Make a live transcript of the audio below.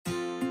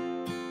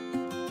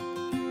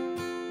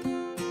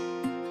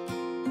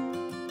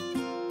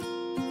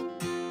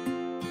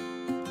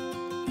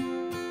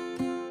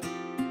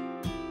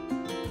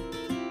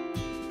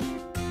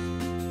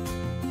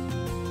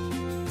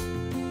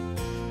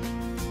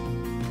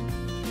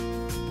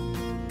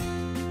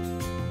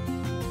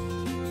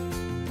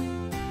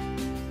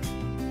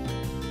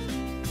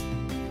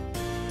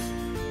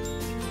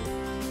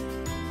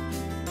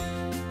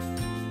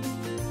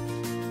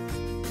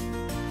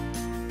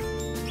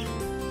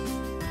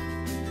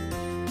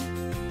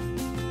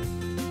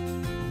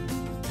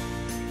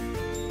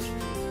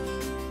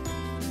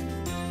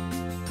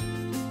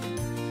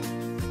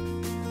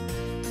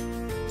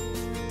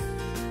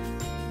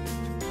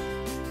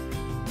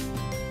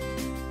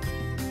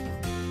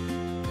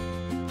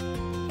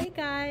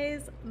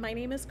guys, my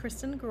name is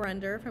Kristen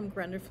Grunder from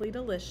Grunderfully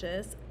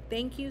Delicious.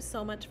 Thank you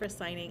so much for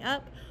signing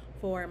up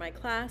for my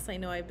class. I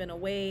know I've been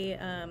away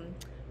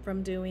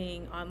from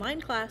doing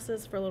online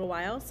classes for a little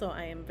while, so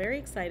I am very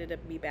excited to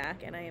be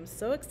back, and I am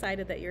so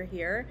excited that you're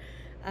here.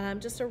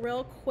 Just a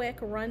real quick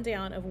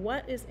rundown of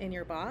what is in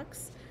your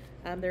box.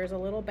 There's a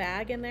little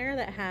bag in there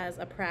that has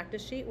a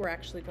practice sheet. We're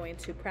actually going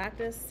to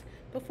practice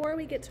before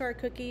we get to our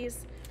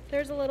cookies.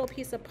 There's a little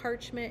piece of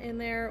parchment in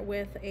there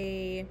with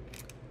a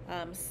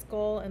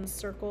skull and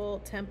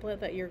circle template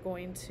that you're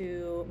going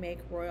to make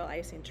royal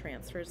icing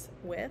transfers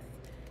with.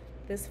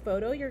 This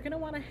photo you're going to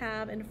want to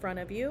have in front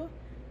of you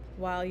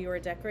while you are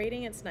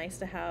decorating. It's nice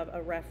to have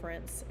a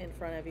reference in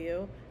front of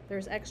you.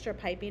 There's extra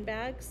piping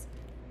bags.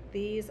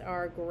 These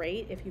are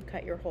great if you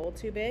cut your hole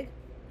too big.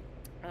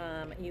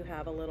 You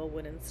have a little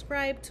wooden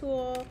scribe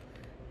tool,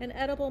 an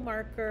edible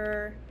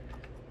marker,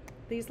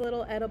 these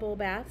little edible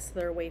bats.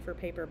 They're wafer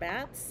paper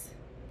bats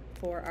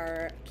for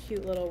our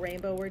cute little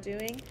rainbow we're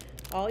doing,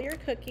 all your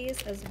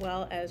cookies as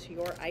well as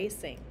your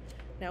icing.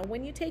 Now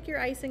when you take your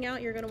icing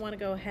out, you're going to want to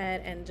go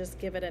ahead and just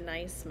give it a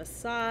nice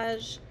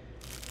massage.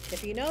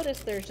 If you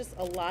notice, there's just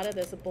a lot of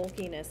this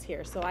bulkiness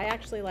here, so I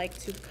actually like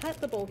to cut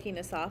the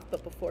bulkiness off,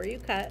 but before you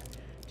cut,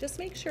 just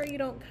make sure you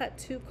don't cut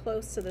too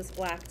close to this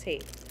black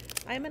tape.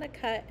 I'm going to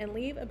cut and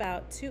leave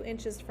about 2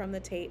 inches from the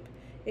tape.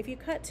 If you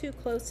cut too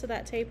close to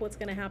that tape, what's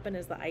going to happen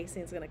is the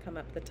icing is going to come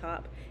up the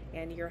top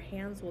and your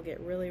hands will get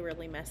really,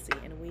 really messy,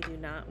 and we do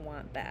not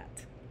want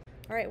that.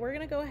 All right, we're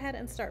going to go ahead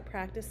and start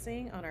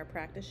practicing on our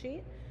practice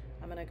sheet.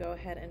 I'm going to go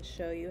ahead and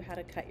show you how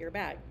to cut your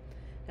bag.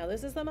 Now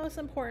this is the most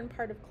important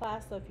part of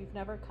class, so if you've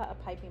never cut a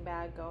piping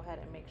bag, go ahead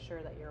and make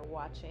sure that you're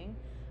watching.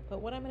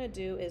 But what I'm going to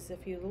do is,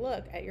 if you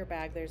look at your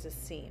bag, there's a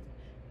seam.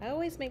 I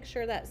always make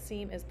sure that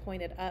seam is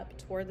pointed up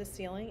toward the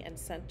ceiling and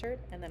centered,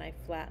 and then I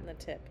flatten the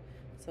tip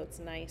so it's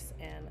nice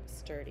and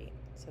sturdy.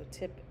 So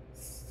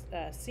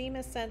seam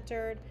is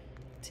centered,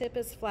 tip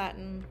is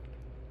flattened,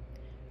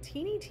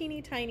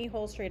 teeny tiny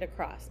hole straight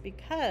across,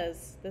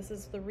 because this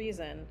is the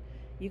reason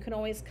you can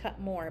always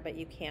cut more, but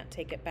you can't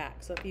take it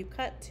back. So if you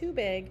cut too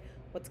big,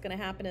 what's going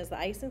to happen is the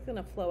icing is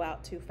going to flow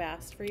out too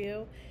fast for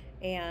you,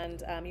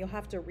 and you'll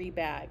have to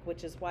rebag,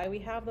 which is why we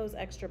have those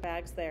extra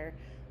bags there.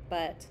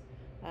 But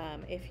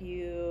if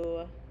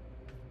you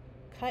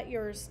cut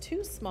yours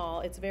too small,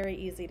 it's very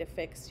easy to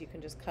fix. You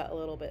can just cut a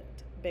little bit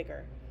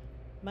bigger.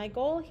 My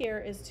goal here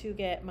is to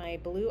get my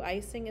blue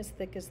icing as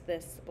thick as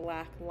this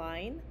black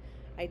line.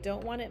 I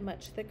don't want it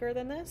much thicker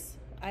than this.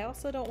 I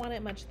also don't want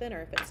it much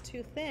thinner. If it's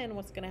too thin,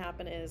 what's going to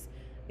happen is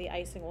the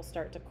icing will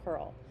start to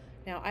curl.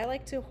 Now I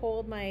like to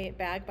hold my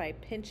bag by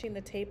pinching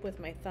the tape with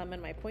my thumb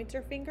and my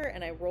pointer finger,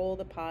 and I roll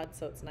the pod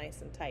so it's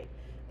nice and tight.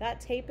 That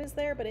tape is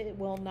there, but it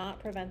will not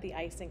prevent the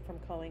icing from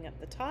going up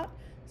the top.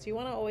 So you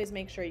want to always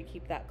make sure you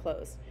keep that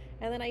closed.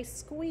 And then I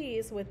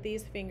squeeze with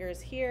these fingers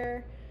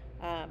here.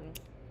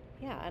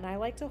 And I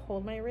like to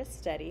hold my wrist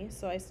steady.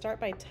 So I start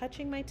by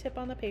touching my tip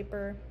on the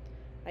paper.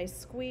 I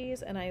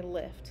squeeze and I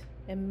lift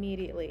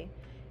immediately.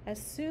 As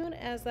soon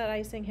as that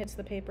icing hits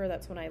the paper,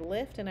 that's when I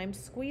lift, and I'm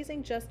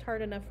squeezing just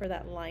hard enough for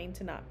that line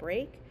to not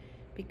break.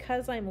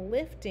 Because I'm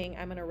lifting,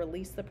 I'm going to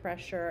release the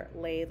pressure,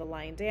 lay the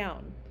line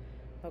down.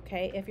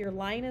 Okay, if your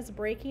line is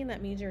breaking,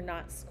 that means you're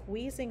not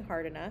squeezing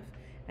hard enough.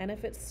 And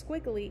if it's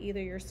squiggly,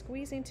 either you're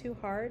squeezing too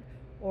hard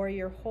or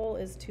your hole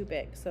is too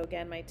big. So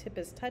again, my tip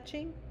is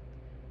touching.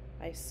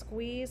 I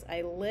squeeze,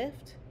 I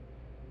lift.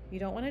 You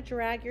don't want to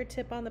drag your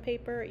tip on the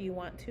paper. You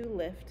want to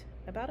lift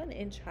about 1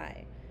 inch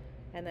high.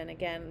 And then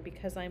again,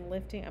 because I'm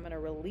lifting, I'm going to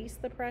release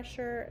the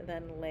pressure,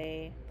 then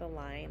lay the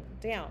line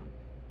down.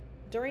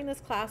 During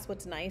this class,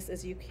 what's nice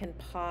is you can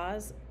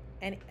pause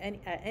at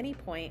any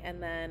point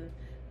and then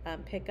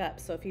pick up.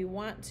 So if you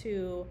want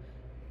to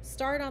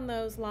start on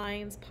those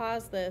lines,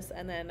 pause this,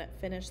 and then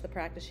finish the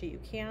practice sheet, you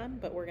can,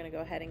 but we're going to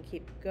go ahead and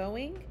keep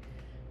going.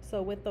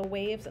 So with the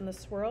waves and the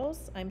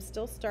swirls, I'm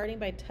still starting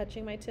by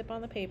touching my tip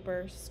on the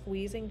paper,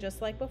 squeezing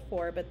just like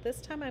before, but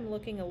this time I'm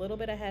looking a little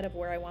bit ahead of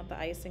where I want the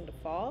icing to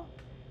fall,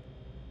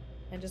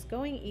 and just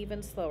going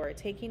even slower,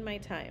 taking my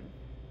time.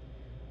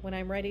 When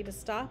I'm ready to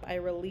stop, I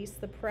release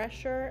the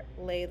pressure,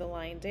 lay the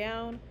line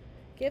down,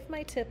 give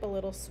my tip a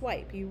little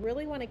swipe. You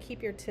really want to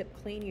keep your tip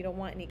clean. You don't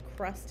want any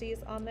crusties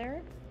on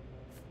there.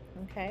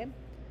 Okay,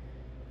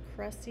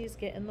 crusties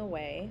get in the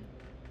way.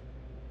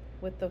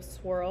 With the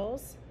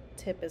swirls,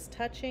 tip is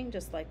touching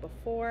just like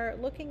before,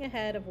 looking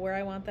ahead of where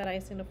I want that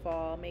icing to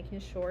fall, making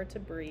sure to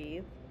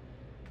breathe.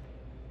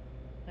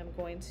 I'm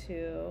going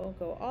to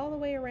go all the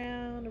way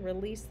around,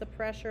 release the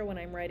pressure when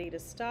I'm ready to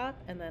stop,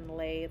 and then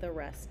lay the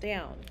rest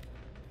down.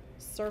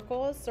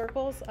 Circles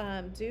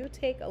do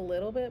take a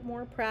little bit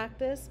more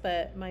practice,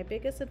 but my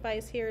biggest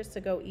advice here is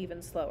to go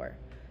even slower.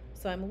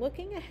 So I'm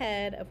looking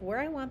ahead of where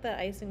I want that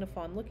icing to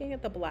fall. I'm looking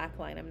at the black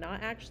line. I'm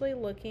not actually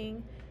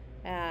looking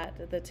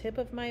at the tip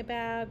of my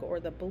bag or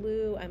the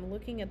blue. I'm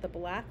looking at the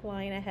black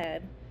line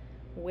ahead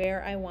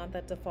where I want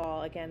that to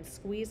fall. Again,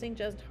 squeezing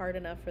just hard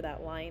enough for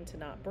that line to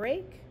not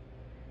break.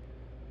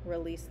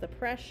 Release the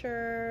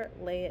pressure,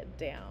 lay it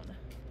down.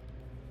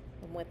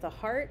 And with the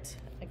heart,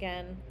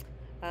 again,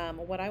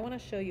 What I want to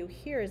show you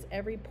here is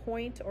every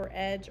point or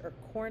edge or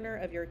corner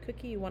of your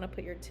cookie, you want to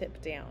put your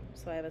tip down.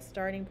 So I have a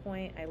starting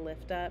point, I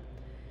lift up.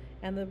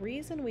 And the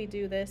reason we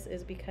do this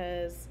is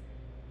because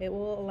it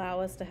will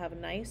allow us to have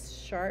nice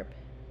sharp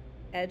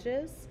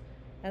edges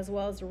as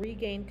well as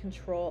regain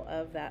control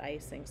of that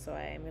icing. So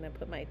I am going to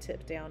put my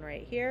tip down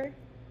right here,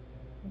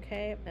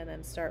 okay, and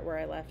then start where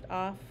I left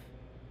off,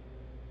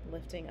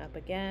 lifting up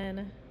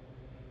again,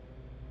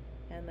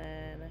 and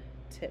then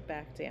tip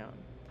back down.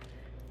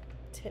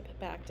 Tip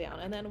back down.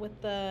 And then with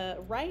the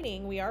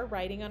writing, we are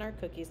writing on our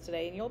cookies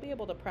today, and you'll be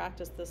able to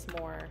practice this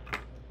more,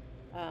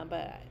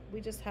 but we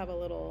just have a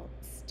little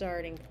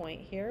starting point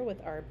here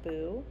with our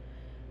boo.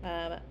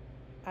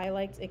 I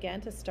like, again,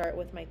 to start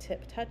with my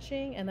tip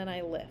touching, and then I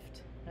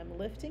lift. I'm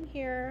lifting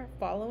here,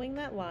 following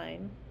that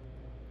line,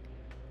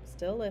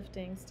 still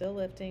lifting, still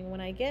lifting. When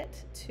I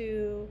get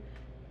to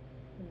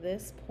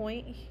this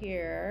point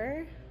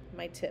here,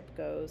 my tip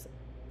goes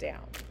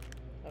down,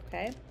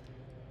 okay?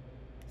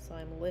 So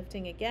I'm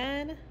lifting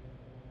again,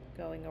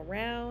 going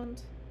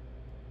around,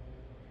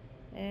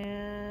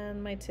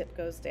 and my tip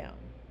goes down.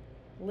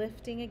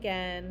 Lifting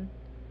again,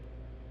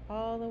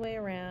 all the way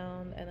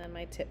around, and then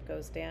my tip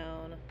goes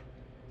down,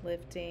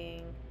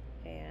 lifting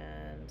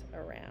and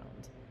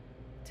around,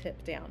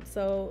 tip down.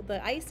 So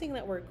the icing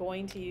that we're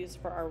going to use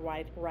for our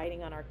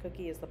writing on our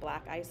cookie is the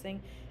black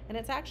icing, and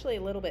it's actually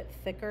a little bit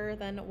thicker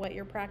than what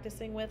you're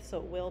practicing with, so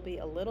it will be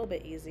a little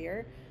bit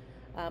easier.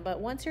 But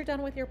once you're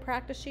done with your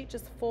practice sheet,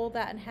 just fold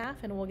that in half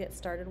and we'll get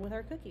started with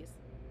our cookies.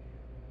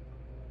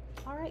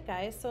 All right,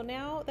 guys, so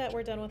now that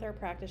we're done with our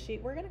practice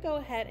sheet, we're going to go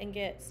ahead and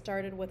get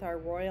started with our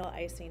royal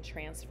icing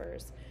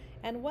transfers.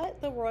 And what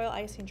the royal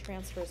icing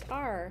transfers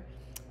are,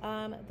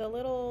 the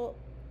little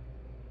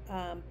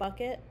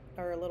bucket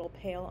or a little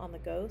pail on the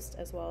ghost,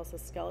 as well as the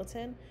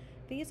skeleton,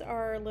 these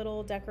are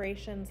little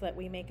decorations that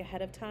we make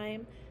ahead of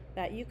time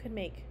that you can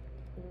make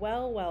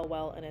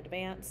well in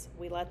advance.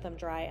 We let them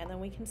dry and then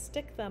we can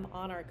stick them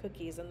on our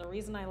cookies. And the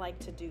reason I like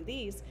to do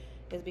these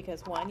is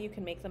because, one, you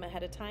can make them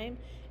ahead of time,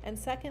 and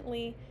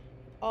secondly,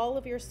 all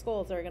of your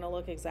skulls are going to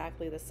look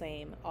exactly the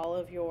same. All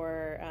of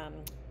your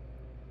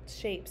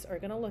shapes are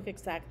going to look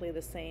exactly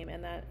the same,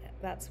 and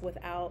that's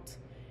without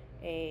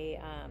a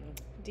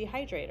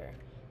dehydrator.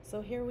 So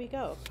here we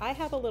go. I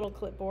have a little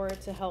clipboard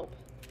to help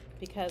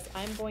because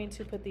I'm going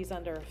to put these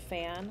under a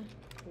fan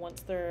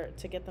once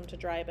to get them to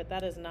dry, but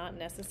that is not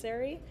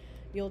necessary.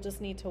 You'll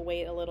just need to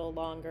wait a little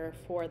longer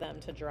for them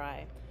to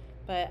dry.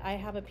 But I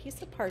have a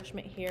piece of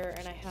parchment here,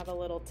 and I have a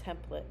little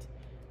template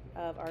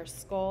of our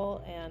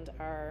skull and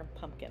our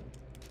pumpkin.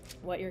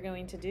 What you're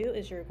going to do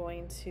is you're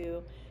going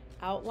to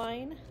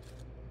outline.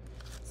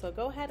 So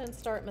go ahead and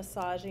start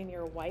massaging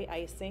your white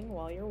icing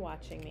while you're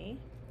watching me.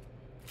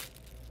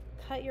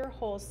 Cut your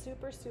holes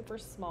super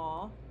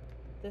small.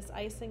 This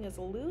icing is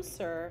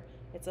looser,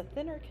 it's a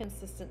thinner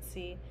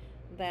consistency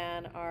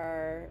than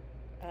our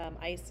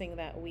icing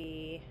that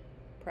we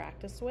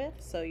practice with.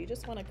 So you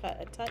just want to cut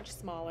a touch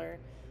smaller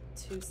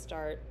to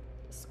start.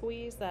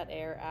 Squeeze that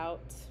air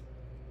out.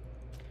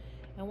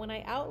 And when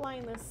I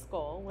outline this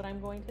skull, what I'm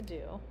going to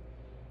do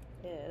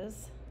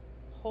is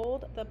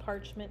hold the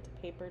parchment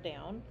paper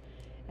down,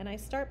 and I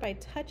start by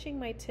touching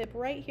my tip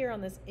right here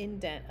on this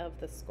indent of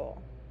the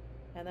skull.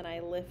 And then I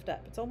lift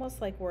up. It's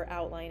almost like we're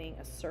outlining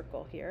a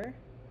circle here,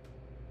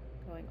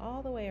 going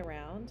all the way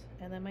around,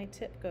 and then my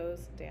tip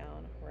goes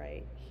down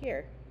right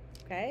here,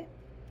 okay?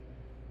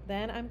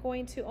 Then I'm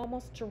going to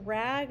almost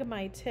drag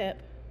my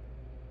tip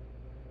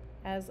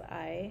as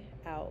I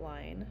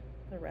outline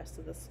the rest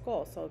of the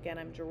skull. So again,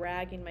 I'm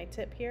dragging my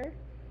tip here,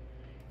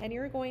 and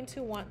you're going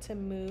to want to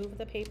move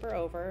the paper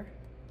over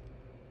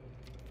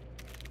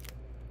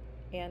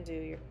and do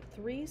your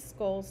 3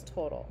 skulls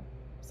total.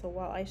 So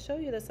while I show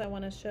you this, I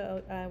want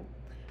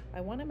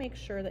to make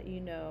sure that you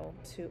know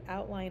to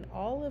outline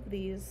all of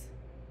these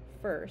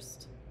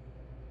first,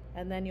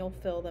 and then you'll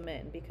fill them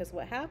in, because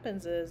what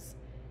happens is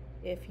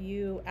if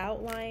you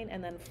outline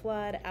and then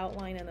flood,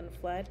 outline and then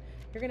flood,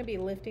 you're going to be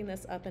lifting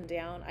this up and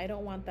down. I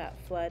don't want that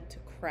flood to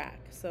crack.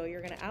 So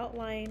you're going to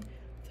outline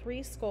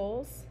 3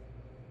 skulls,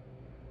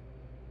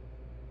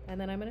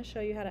 and then I'm going to show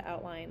you how to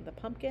outline the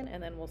pumpkin,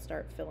 and then we'll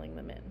start filling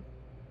them in.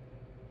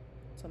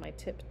 So my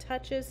tip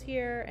touches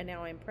here, and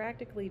now I'm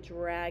practically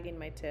dragging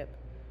my tip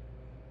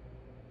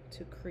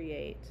to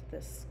create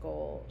this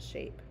skull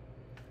shape.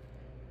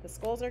 The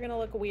skulls are going to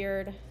look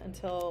weird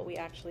until we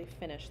actually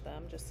finish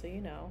them, just so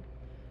you know.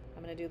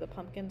 I'm going to do the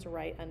pumpkins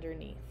right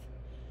underneath.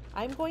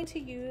 I'm going to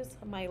use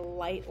my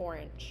light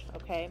orange,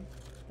 okay?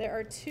 There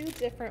are 2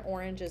 different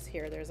oranges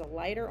here. There's a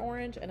lighter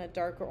orange and a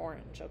darker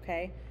orange,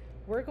 okay?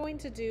 We're going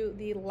to do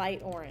the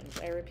light orange.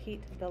 I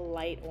repeat, the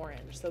light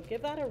orange. So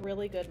give that a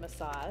really good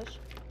massage.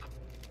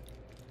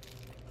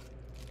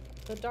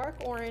 The dark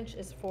orange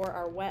is for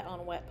our wet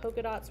on wet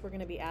polka dots we're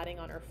going to be adding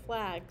on our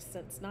flags,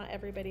 since not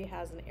everybody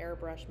has an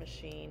airbrush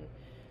machine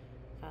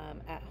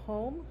at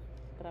home.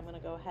 But I'm going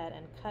to go ahead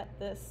and cut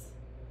this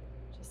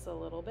just a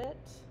little bit,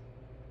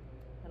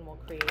 and we'll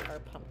create our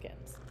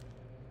pumpkins.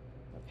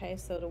 Okay,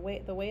 so the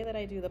way that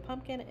I do the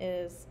pumpkin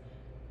is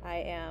I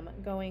am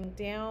going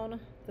down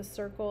the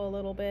circle a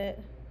little bit,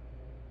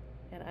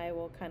 and I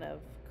will kind of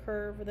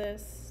curve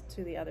this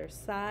to the other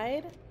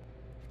side,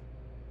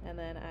 and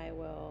then I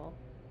will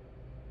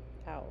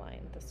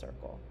outline the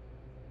circle.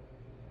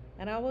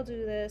 And I will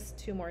do this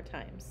 2 more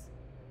times.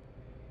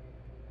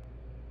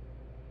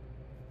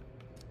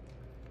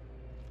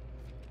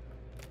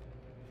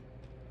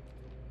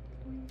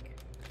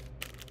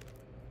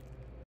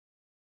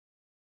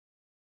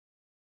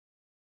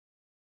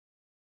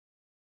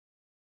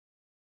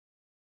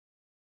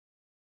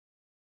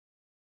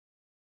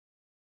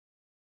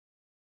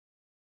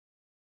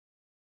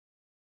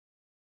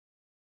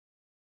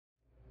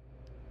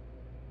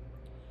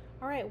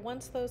 All right,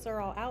 once those are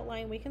all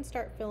outlined, we can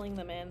start filling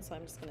them in. So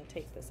I'm just going to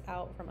take this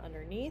out from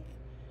underneath,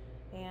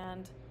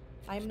 and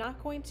I'm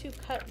not going to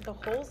cut the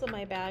holes in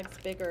my bags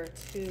bigger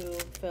to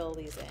fill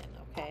these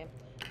in, okay?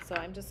 So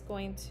I'm just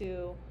going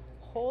to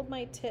hold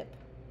my tip.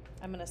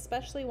 I'm going to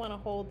especially want to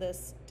hold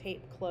this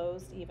tape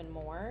closed even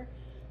more,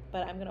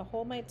 but I'm going to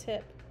hold my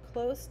tip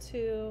close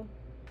to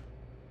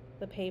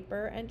the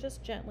paper and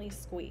just gently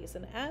squeeze.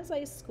 And as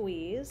I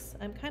squeeze,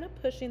 I'm kind of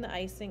pushing the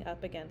icing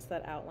up against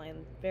that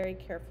outline very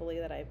carefully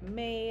that I've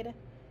made.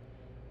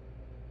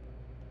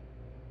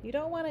 You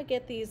don't want to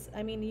get these,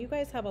 I mean, you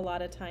guys have a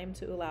lot of time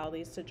to allow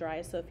these to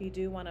dry, so if you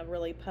do want to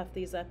really puff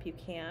these up, you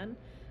can.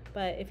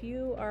 But if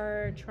you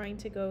are trying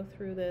to go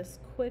through this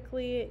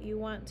quickly, you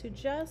want to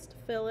just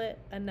fill it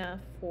enough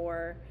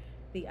for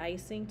the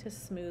icing to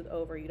smooth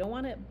over. You don't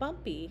want it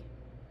bumpy,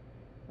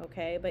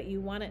 okay, but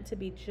you want it to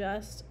be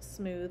just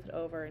smoothed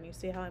over. And you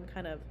see how I'm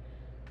kind of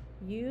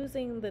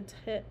using the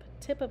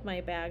tip of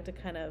my bag to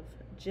kind of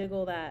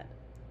jiggle that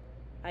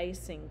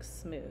icing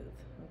smooth.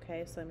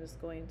 Okay, so I'm just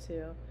going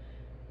to,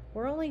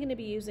 we're only going to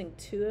be using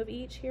 2 of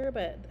each here,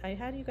 but I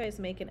had you guys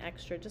make an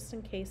extra just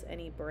in case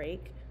any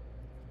break.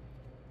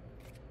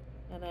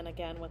 And then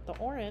again with the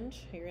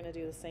orange, you're going to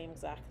do the same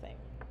exact thing.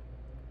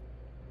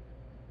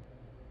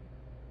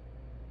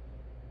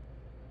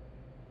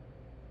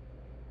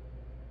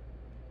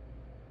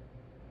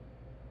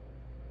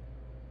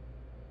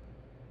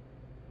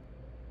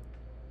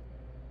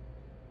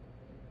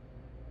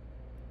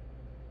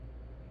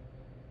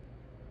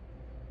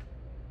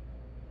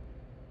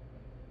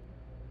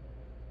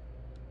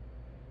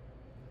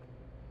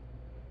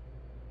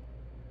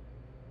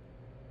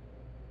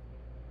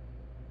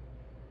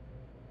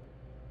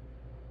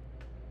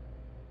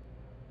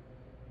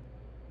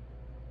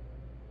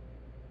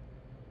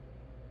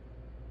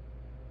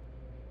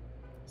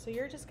 So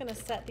you're just going to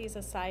set these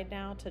aside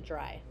now to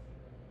dry.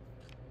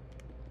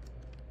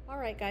 All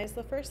right, guys,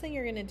 the first thing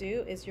you're going to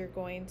do is you're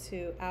going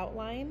to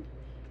outline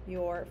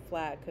your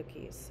flag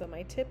cookies. So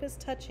my tip is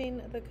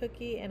touching the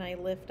cookie, and I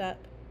lift up,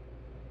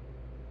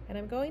 and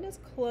I'm going as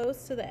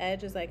close to the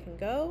edge as I can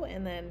go.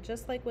 And then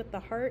just like with the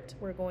heart,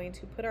 we're going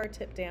to put our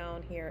tip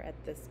down here at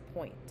this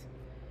point.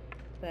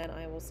 Then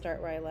I will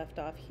start where I left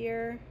off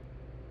here.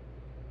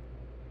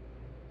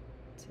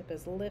 Tip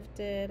is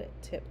lifted,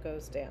 tip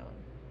goes down.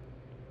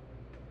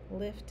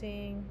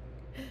 Lifting,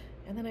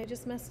 and then I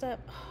just messed up.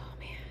 Oh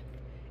man,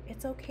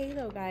 it's okay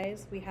though,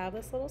 guys. We have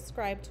this little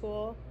scribe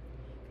tool.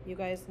 You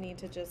guys need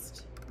to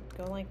just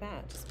go like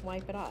that, just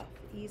wipe it off,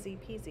 easy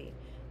peasy.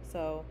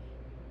 So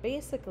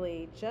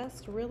basically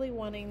just really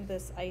wanting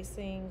this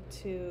icing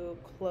to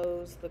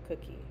close the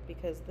cookie,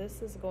 because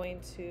this is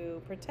going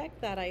to protect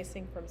that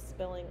icing from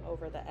spilling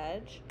over the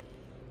edge.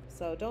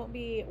 So don't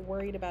be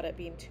worried about it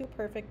being too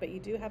perfect, but you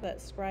do have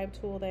that scribe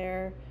tool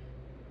there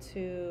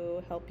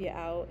to help you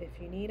out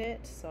if you need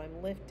it. So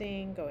I'm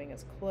lifting, going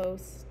as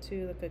close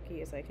to the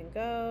cookie as I can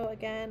go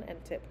again,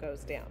 and tip goes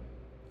down.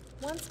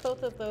 Once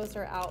both of those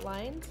are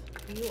outlined,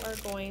 you are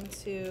going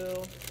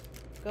to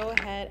go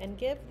ahead and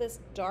give this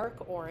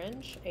dark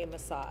orange a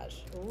massage,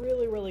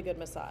 really, really good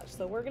massage.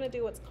 So we're gonna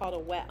do what's called a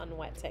wet on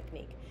wet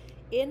technique.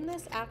 In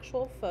this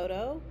actual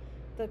photo,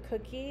 the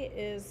cookie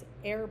is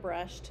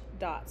airbrushed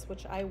dots,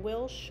 which I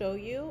will show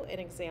you an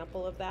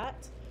example of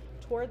that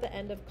toward the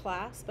end of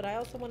class, but I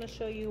also want to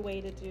show you a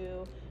way to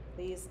do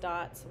these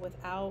dots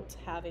without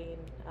having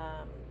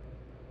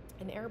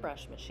an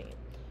airbrush machine.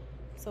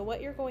 So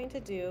what you're going to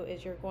do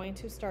is you're going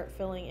to start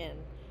filling in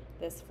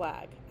this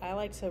flag. I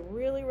like to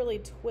really, really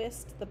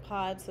twist the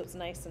pod so it's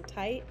nice and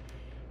tight,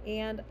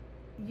 and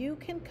you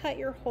can cut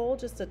your hole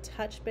just a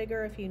touch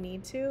bigger if you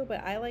need to,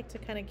 but I like to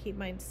kind of keep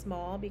mine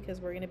small because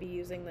we're going to be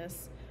using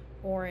this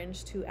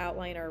orange to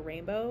outline our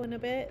rainbow in a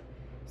bit.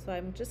 So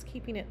I'm just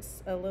keeping it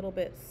a little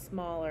bit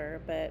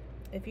smaller, but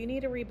if you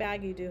need a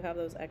rebag, you do have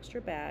those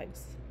extra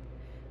bags.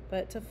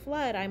 But to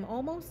flood, I'm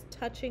almost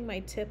touching my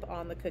tip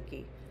on the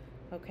cookie.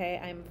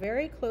 Okay, I'm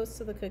very close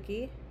to the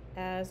cookie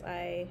as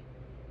I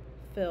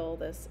fill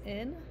this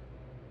in.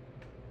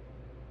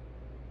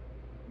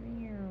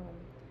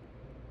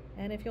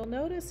 And if you'll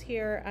notice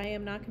here, I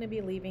am not going to be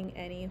leaving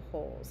any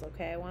holes,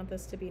 okay? I want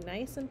this to be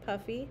nice and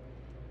puffy.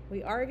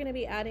 We are going to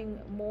be adding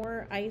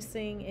more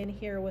icing in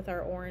here with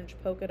our orange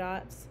polka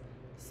dots,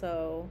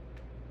 so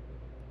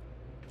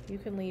you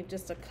can leave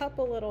just a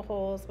couple little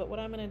holes, but what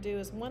I'm going to do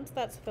is once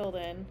that's filled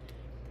in,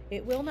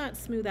 It will not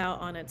smooth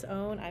out on its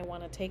own. I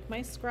want to take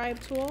my scribe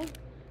tool.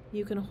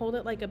 You can hold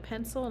it like a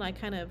pencil, and I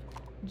kind of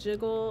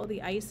jiggle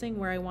the icing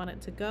where I want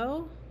it to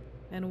go.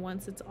 And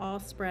once it's all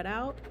spread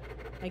out,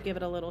 I give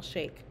it a little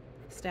shake,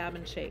 stab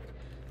and shake.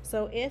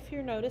 So if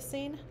you're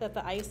noticing that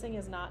the icing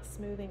is not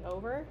smoothing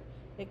over,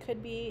 it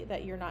could be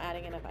that you're not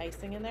adding enough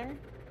icing in there.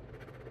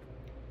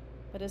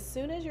 But as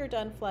soon as you're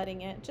done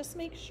flooding it, just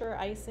make sure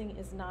icing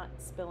is not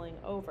spilling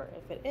over.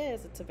 If it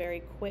is, it's a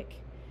very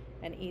quick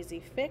and easy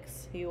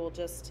fix. You will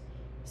just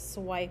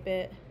swipe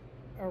it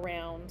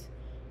around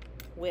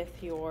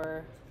with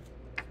your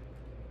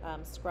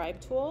scribe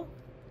tool.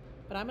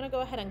 But I'm going to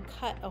go ahead and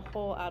cut a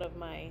hole out of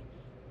my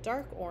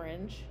dark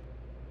orange,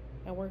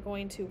 and we're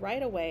going to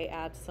right away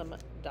add some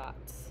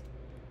dots.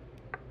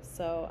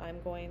 So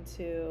I'm going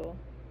to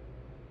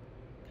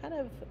kind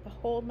of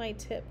hold my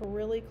tip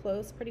really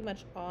close, pretty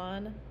much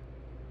on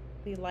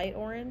the light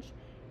orange,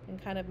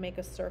 and kind of make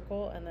a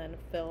circle and then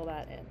fill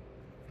that in.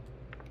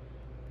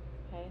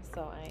 Okay,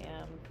 so I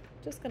am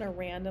just going to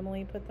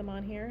randomly put them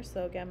on here.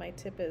 So again, my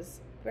tip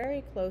is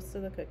very close to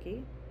the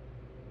cookie,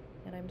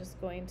 and I'm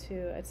just going to,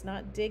 it's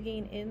not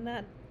digging in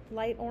that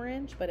light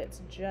orange, but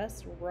it's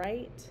just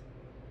right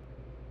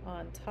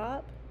on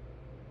top,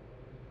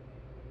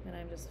 and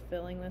I'm just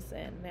filling this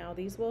in. Now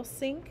these will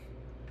sink.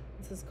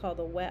 This is called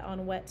the wet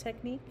on wet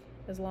technique.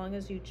 As long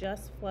as you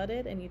just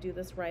flooded and you do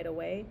this right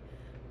away,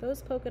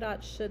 those polka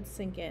dots should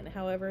sink in.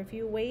 However, if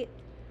you wait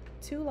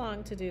too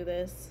long to do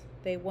this,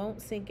 they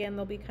won't sink in.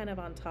 They'll be kind of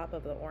on top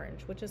of the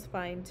orange, which is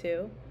fine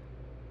too.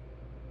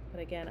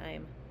 But again,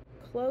 I'm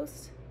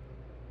close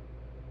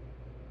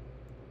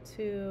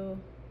to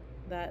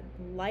that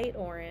light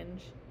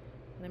orange,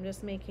 and I'm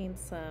just making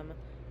some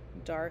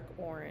dark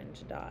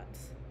orange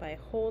dots by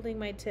holding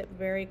my tip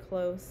very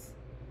close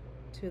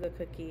to the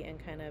cookie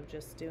and kind of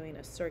just doing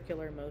a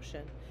circular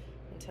motion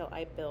until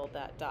I build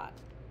that dot.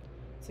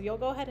 So you'll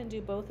go ahead and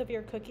do both of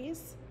your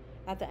cookies.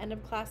 At the end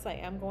of class, I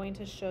am going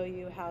to show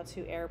you how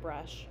to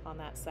airbrush on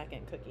that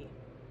second cookie.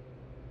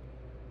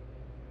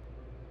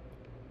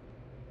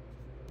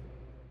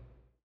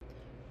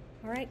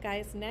 All right,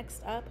 guys,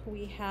 next up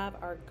we have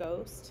our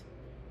ghost.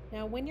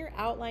 Now when you're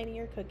outlining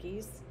your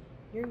cookies,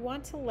 you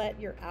want to let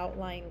your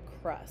outline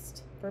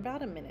crust for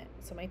about a minute.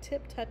 So my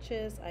tip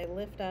touches, I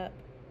lift up,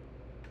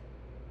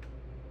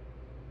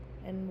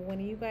 and when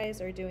you guys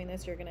are doing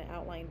this, you're going to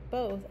outline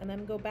both and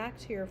then go back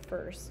to your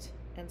first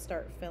and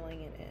start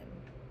filling it in.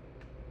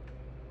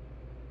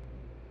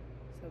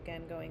 So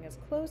again, going as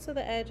close to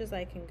the edge as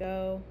I can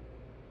go.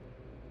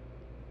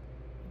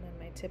 And then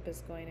my tip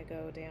is going to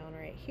go down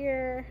right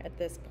here at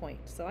this point.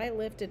 So I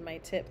lifted my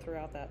tip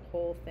throughout that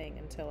whole thing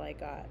until I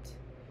got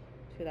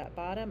to that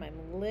bottom.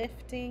 I'm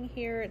lifting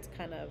here, it's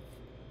kind of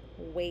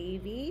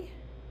wavy,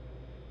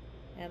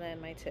 and then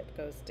my tip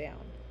goes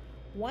down.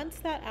 Once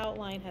that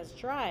outline has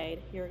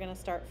dried, you're going to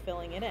start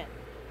filling it in.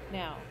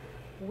 Now,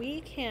 we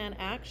can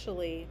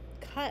actually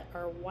cut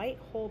our white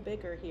hole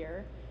bigger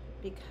here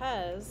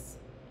because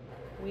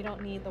we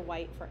don't need the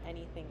white for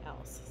anything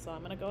else. So I'm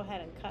going to go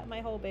ahead and cut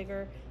my hole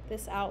bigger.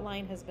 This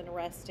outline has been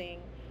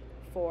resting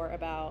for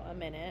about a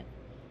minute,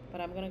 but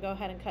I'm going to go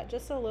ahead and cut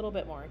just a little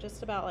bit more,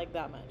 just about like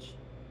that much.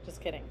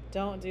 Just kidding.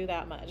 Don't do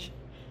that much.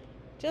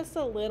 Just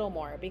a little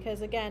more,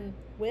 because again,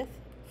 with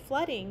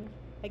flooding,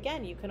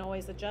 again, you can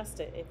always adjust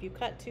it. If you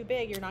cut too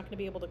big, you're not going to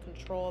be able to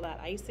control that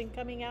icing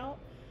coming out.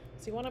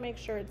 So you want to make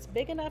sure it's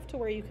big enough to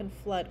where you can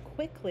flood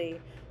quickly,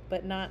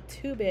 but not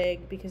too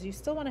big, because you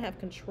still want to have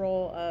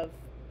control of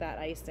that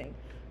icing.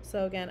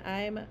 So again,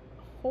 I'm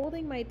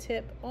holding my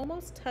tip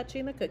almost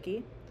touching the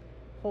cookie,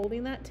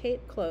 holding that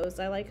tape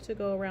closed. I like to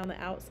go around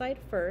the outside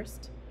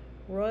first.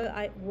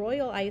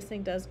 Royal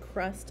icing does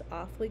crust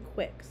awfully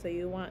quick, so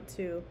you want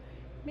to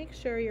make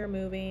sure you're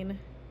moving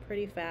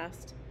pretty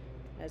fast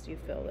as you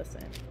fill this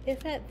in.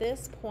 If at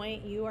this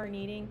point you are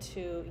needing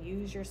to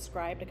use your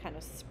scribe to kind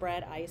of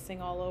spread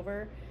icing all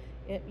over,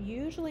 it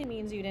usually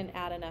means you didn't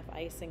add enough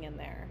icing in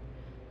there.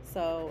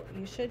 So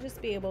you should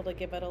just be able to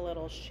give it a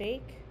little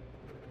shake,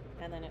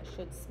 and then it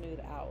should smooth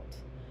out.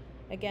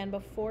 Again,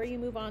 before you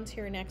move on to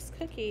your next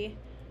cookie,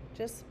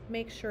 just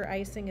make sure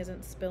icing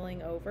isn't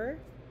spilling over.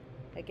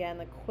 Again,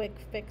 the quick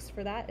fix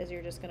for that is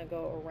you're just going to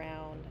go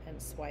around and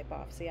swipe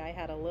off. See, I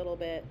had a little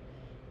bit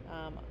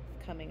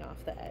coming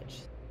off the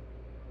edge.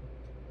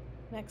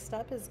 Next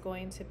up is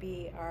going to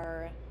be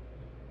our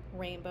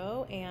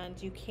rainbow,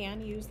 and you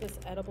can use this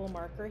edible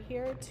marker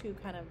here to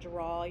kind of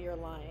draw your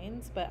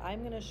lines, but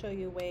I'm going to show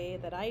you a way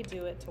that I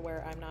do it to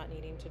where I'm not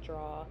needing to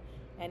draw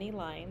any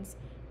lines.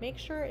 Make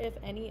sure if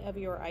any of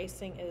your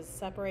icing is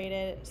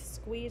separated,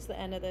 squeeze the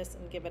end of this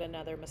and give it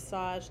another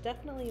massage.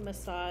 Definitely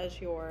massage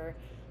your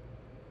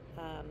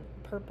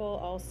purple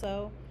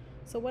also.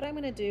 So what I'm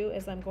going to do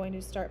is I'm going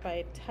to start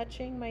by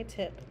touching my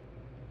tip,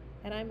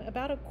 and I'm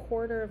about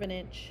 1/4 of an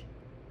inch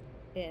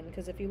in,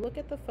 because if you look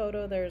at the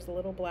photo, there's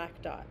little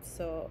black dots.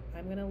 So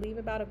I'm going to leave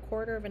about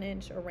 1/4 of an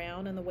inch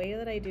around, and the way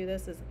that I do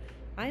this is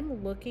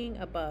I'm looking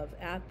above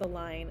at the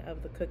line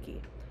of the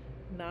cookie,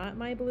 not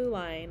my blue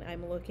line.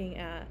 I'm looking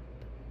at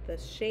the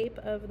shape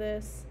of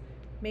this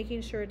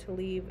making sure to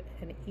leave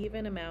an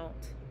even amount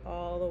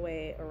all the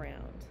way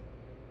around.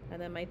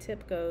 And then my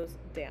tip goes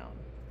down.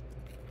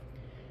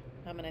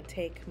 I'm going to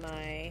take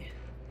my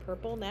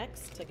purple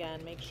next.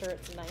 Again, make sure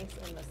it's nice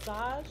and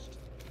massaged.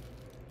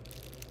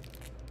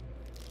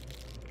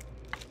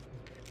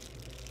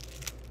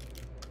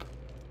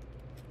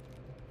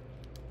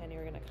 And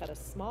you're going to cut a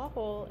small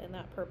hole in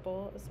that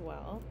purple as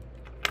well.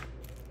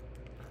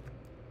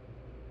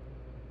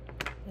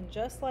 And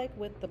just like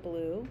with the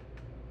blue,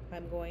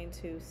 I'm going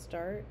to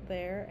start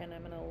there and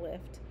I'm going to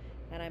lift,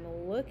 and I'm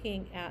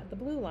looking at the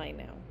blue line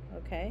now,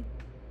 okay?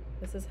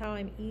 This is how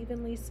I'm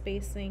evenly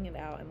spacing it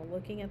out. I'm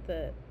looking at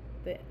the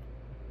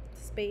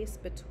space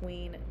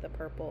between the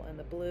purple and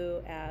the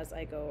blue as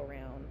I go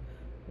around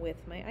with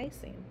my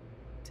icing.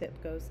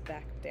 Tip goes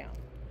back down.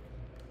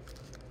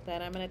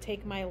 Then I'm going to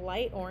take my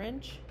light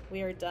orange.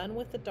 We are done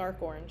with the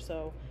dark orange,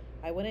 so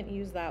I wouldn't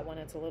use that one.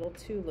 It's a little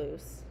too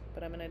loose,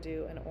 but I'm going to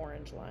do an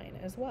orange line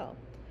as well.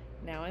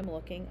 Now I'm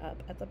looking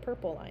up at the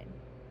purple line.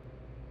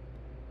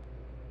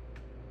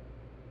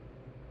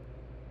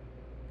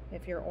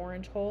 If your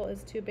orange hole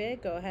is too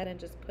big, go ahead and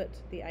just put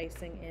the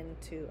icing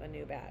into a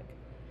new bag.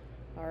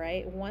 All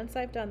right, once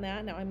I've done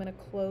that, now I'm going to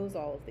close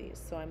all of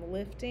these. So I'm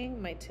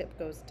lifting, my tip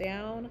goes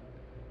down,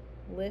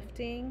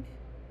 lifting,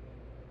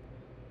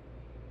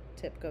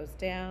 tip goes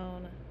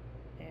down,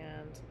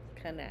 and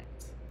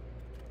connect.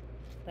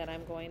 Then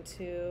I'm going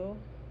to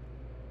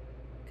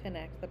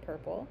connect the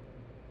purple.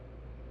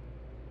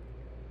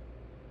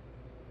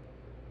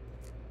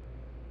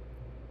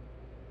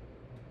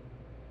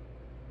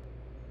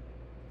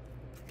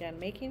 Again,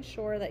 making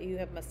sure that you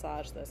have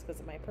massaged this,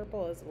 because my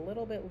purple is a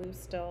little bit loose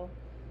still.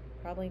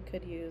 Probably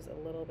could use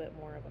a little bit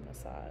more of a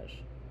massage.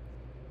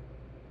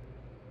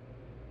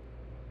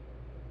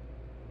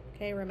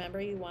 Okay, remember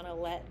you want to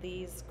let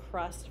these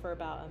crust for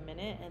about a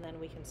minute and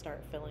then we can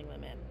start filling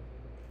them in.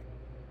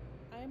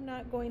 I'm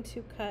not going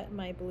to cut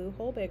my blue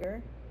hole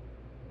bigger.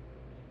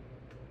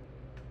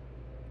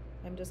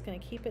 I'm just going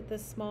to keep it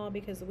this small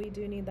because we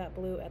do need that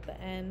blue at the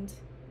end.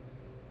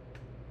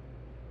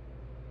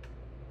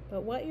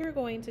 But what you're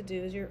going to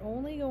do is you're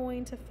only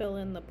going to fill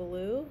in the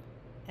blue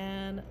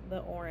and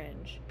the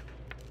orange.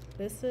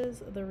 This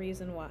is the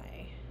reason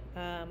why.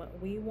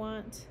 We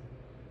want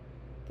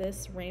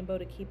this rainbow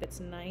to keep its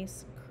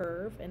nice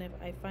curve, and if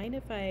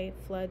I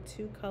flood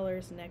two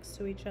colors next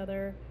to each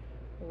other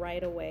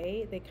right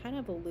away, they kind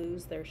of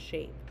lose their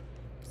shape.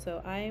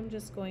 So I am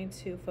just going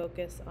to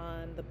focus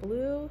on the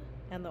blue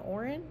and the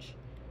orange,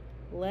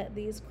 let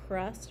these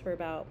crust for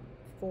about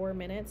 4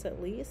 minutes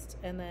at least,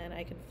 and then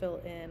I can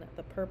fill in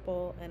the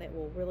purple and it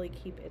will really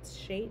keep its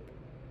shape.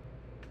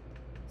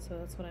 So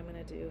that's what I'm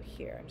going to do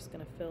here. I'm just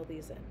going to fill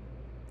these in.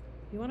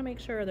 You want to make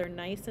sure they're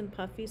nice and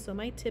puffy. So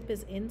my tip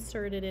is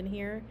inserted in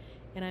here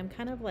and I'm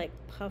kind of like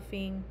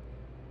puffing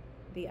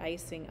the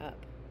icing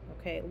up.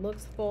 Okay, it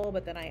looks full,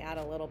 but then I add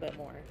a little bit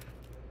more.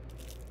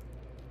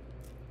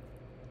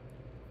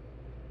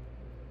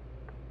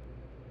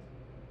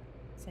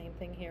 Same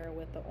thing here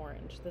with the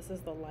orange. This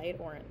is the light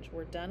orange.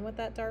 We're done with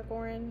that dark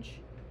orange.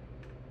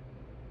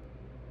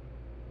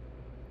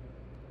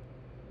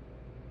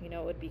 You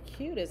know, it would be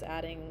cute is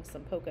adding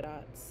some polka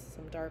dots,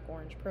 some dark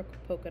orange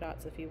polka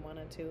dots if you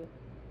wanted to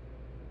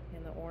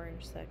in the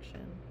orange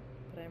section.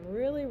 But I'm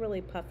really,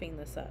 really puffing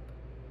this up.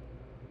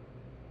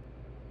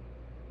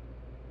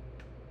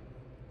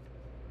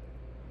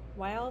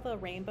 While the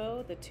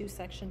rainbow, the two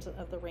sections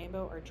of the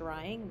rainbow are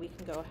drying, we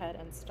can go ahead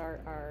and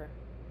start our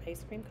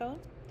ice cream cone.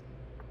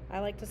 I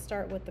like to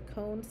start with the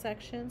cone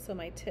section, so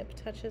my tip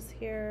touches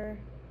here,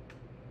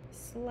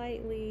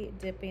 slightly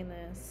dipping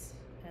this,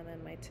 and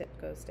then my tip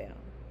goes down.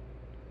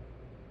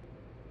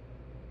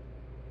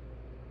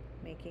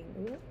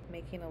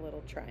 Making a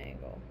little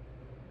triangle.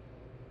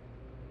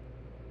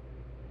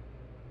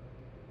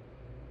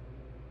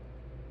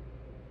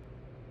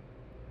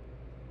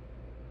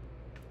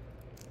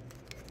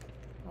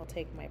 I'll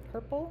take my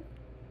purple,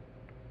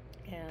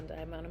 and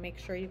I'm going to make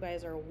sure you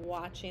guys are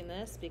watching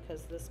this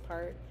because this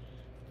part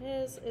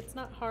it's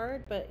not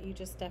hard, but you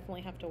just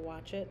definitely have to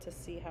watch it to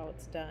see how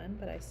it's done.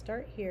 But I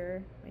start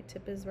here, my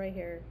tip is right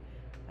here,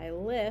 I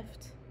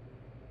lift,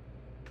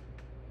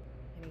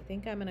 and you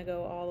think I'm going to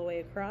go all the way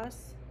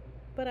across,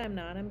 but I'm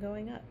not. I'm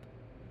going up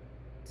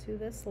to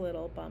this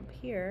little bump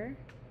here,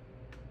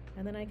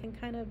 and then I can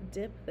kind of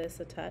dip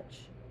this a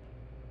touch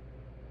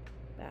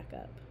back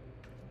up.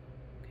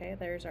 Okay,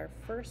 there's our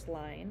first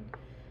line.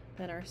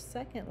 Then our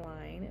second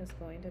line is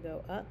going to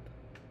go up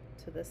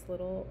to this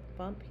little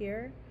bump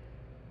here.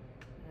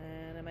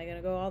 And am I going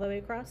to go all the way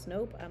across?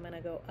 Nope, I'm going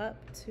to go up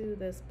to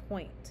this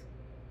point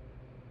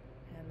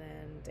and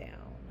then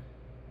down.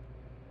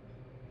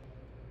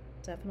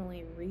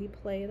 Definitely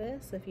replay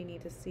this if you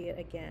need to see it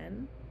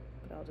again,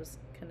 but I'll just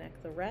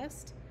connect the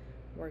rest.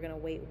 We're going to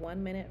wait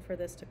 1 minute for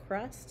this to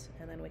crust,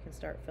 and then we can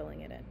start filling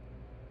it in.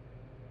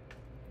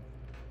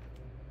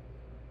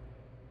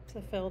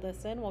 To fill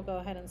this in, we'll go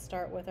ahead and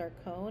start with our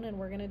cone, and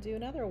we're going to do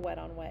another wet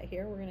on wet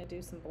here. We're going to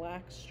do some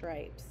black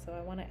stripes. So I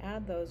want to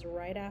add those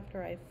right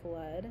after I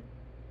flood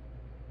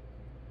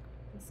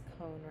this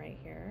cone right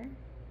here.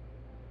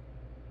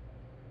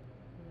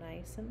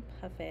 nice and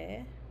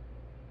puffy.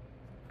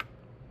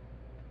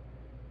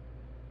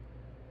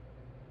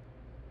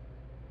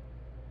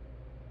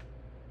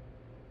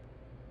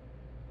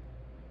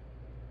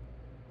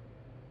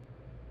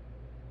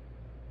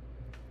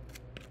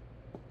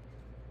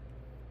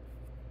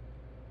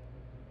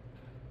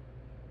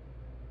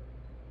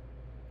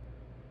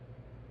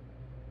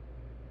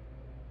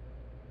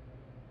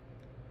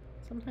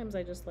 Sometimes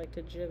I just like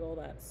to jiggle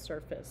that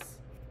surface.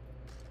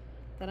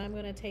 Then I'm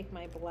going to take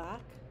my black,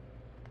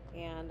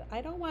 and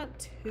I don't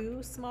want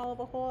too small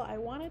of a hole. I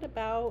want it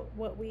about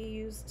what we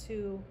use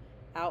to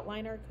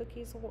outline our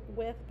cookies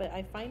with, but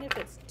I find if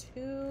it's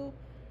too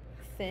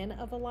thin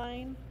of a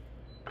line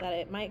that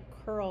it might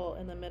curl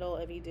in the middle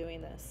of you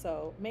doing this.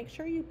 So make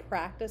sure you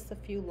practice a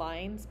few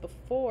lines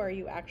before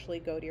you actually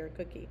go to your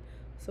cookie.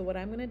 So what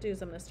I'm going to do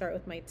is I'm going to start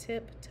with my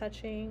tip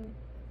touching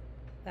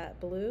that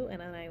blue,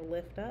 and then I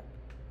lift up,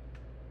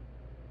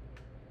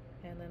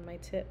 and then my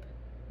tip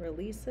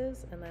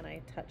releases, and then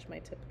I touch my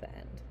tip at the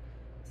end.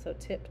 So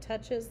tip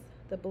touches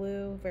the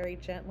blue very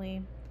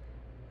gently,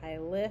 I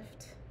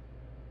lift,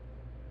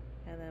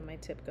 and then my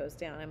tip goes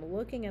down. I'm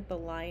looking at the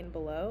line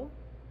below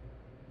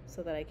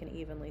so that I can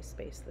evenly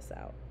space this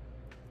out.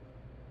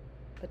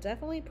 But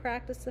definitely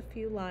practice a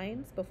few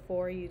lines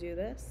before you do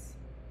this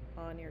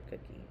on your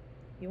cookie.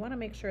 You want to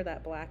make sure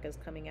that black is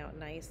coming out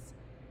nice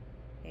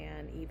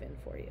and even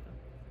for you.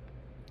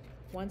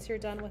 Once you're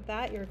done with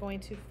that, you're going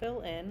to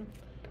fill in,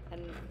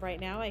 and right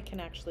now I can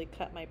actually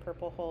cut my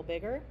purple hole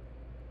bigger,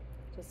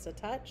 just a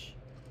touch.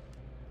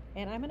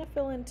 And I'm going to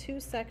fill in 2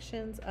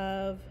 sections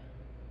of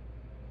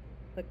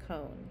the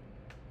cone,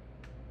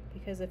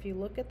 because if you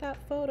look at that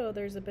photo,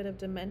 there's a bit of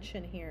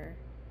dimension here.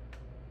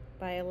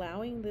 By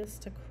allowing this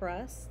to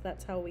crust,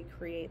 that's how we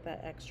create that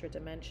extra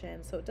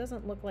dimension. So it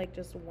doesn't look like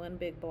just one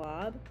big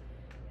blob.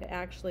 It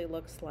actually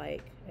looks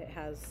like it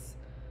has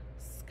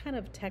kind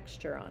of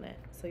texture on it.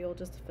 So you'll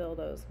just fill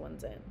those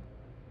ones in.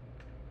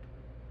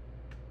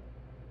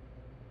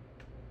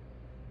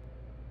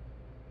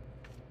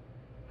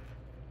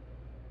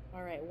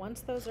 All right,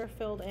 once those are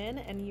filled in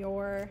and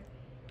your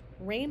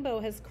rainbow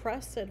has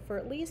crusted for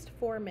at least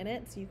 4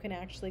 minutes, you can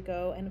actually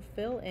go and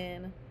fill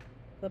in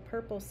the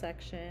purple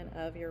section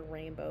of your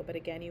rainbow. But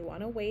again, you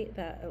want to wait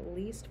that at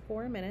least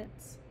 4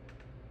 minutes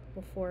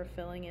before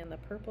filling in the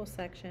purple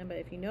section. But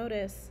if you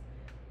notice,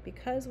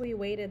 because we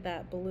waited,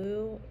 that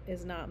blue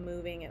is not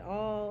moving at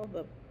all,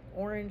 the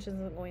orange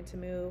isn't going to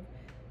move.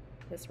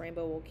 This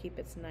rainbow will keep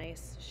its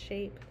nice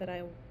shape that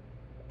I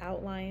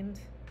outlined.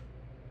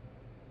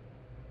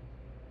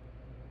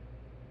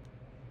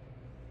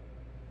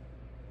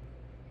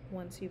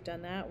 Once you've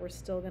done that, we're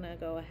still going to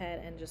go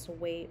ahead and just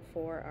wait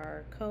for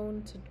our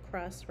cone to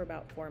crust for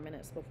about 4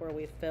 minutes before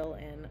we fill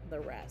in the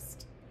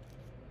rest.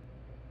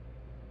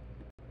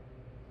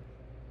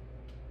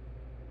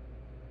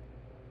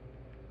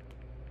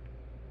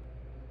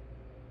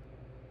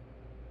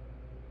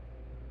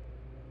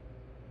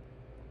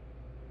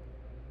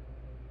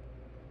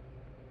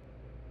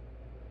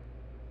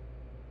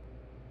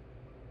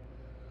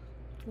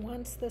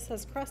 Once this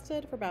has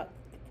crusted for about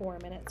 4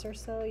 minutes or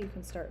so, you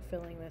can start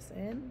filling this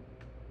in.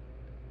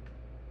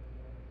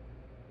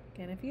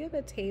 Again, if you have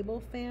a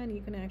table fan,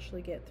 you can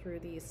actually get through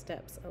these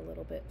steps a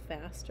little bit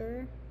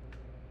faster.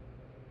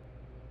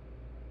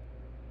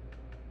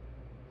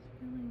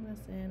 Filling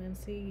this in, and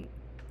see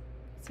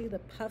the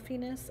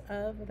puffiness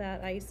of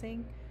that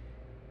icing,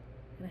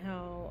 and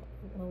how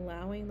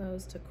allowing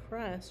those to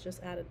crust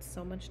just added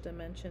so much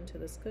dimension to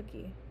this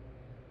cookie.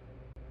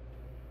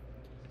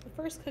 The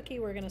first cookie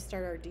we're going to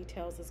start our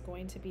details is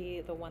going to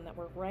be the one that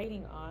we're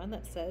writing on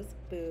that says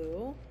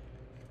Boo.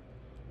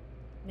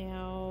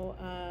 Now,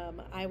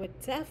 I would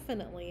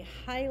definitely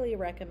highly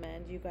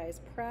recommend you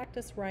guys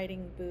practice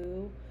writing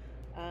Boo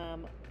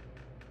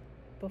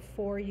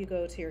before you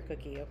go to your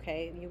cookie,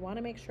 okay? You want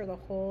to make sure the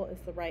hole is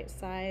the right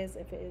size.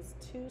 If it is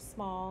too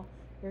small,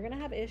 you're going to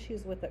have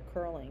issues with it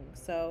curling.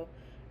 So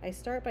I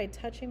start by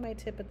touching my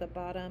tip at the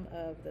bottom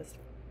of this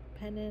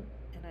pendant,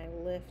 and I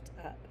lift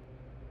up,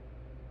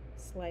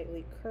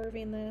 slightly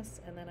curving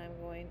this, and then I'm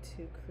going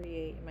to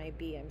create my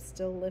bee. I'm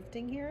still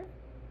lifting here,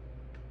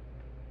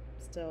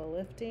 still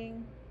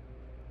lifting,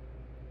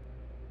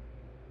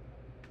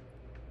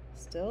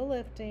 still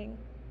lifting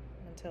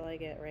until I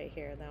get right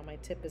here. Now my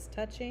tip is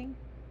touching,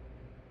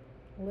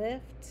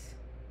 lift,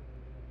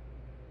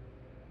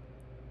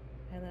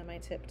 and then my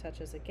tip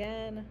touches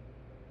again,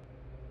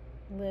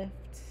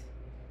 lift,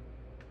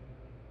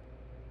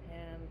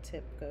 and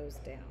tip goes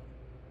down.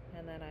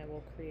 And then I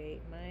will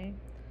create my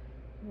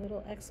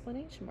little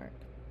exclamation mark.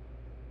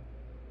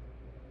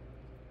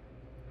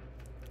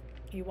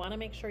 You want to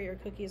make sure your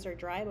cookies are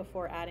dry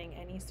before adding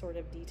any sort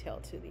of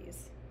detail to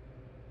these.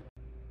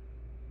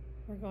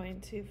 We're going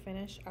to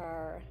finish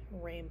our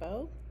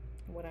rainbow.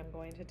 What I'm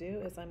going to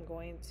do is I'm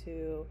going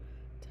to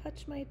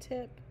touch my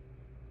tip,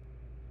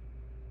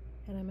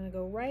 and I'm going to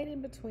go right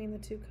in between the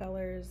 2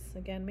 colors,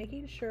 again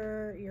making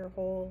sure your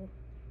hole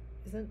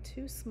isn't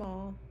too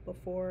small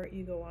before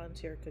you go on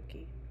to your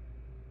cookie.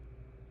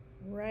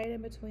 Right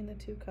in between the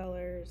 2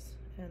 colors,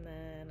 and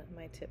then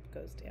my tip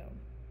goes down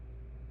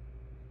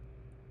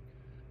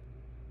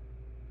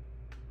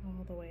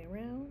all the way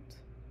around.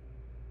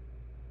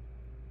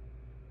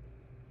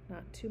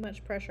 Not too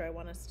much pressure. I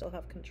want to still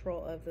have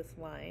control of this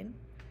line.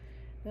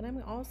 Then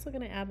I'm also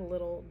going to add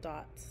little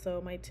dots.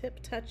 So my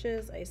tip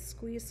touches, I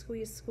squeeze,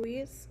 squeeze,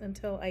 squeeze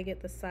until I get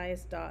the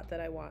size dot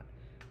that I want.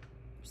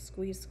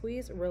 Squeeze,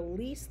 squeeze,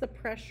 release the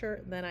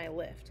pressure, then I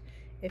lift.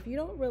 If you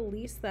don't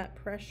release that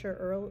pressure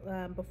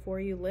early, before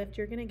you lift,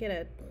 you're going to get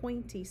a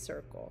pointy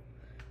circle.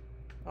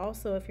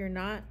 Also, if you're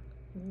not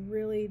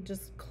really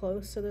just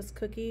close to this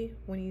cookie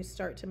when you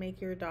start to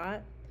make your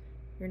dot,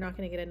 you're not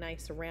going to get a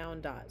nice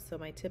round dot. So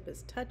my tip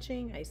is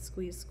touching, I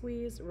squeeze,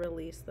 squeeze,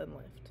 release, then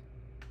lift.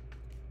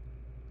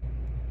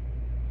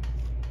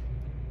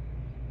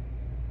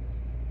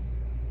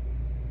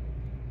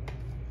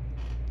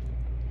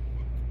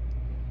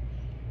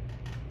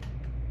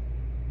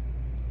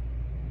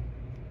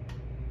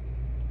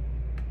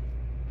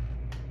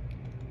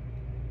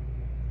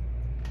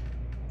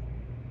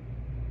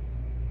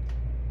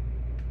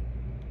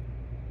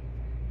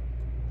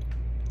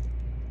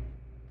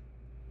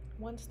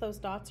 Once those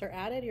dots are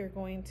added, you're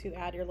going to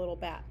add your little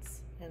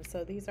bats. And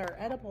so these are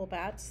edible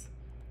bats.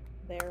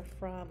 They're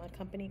from a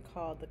company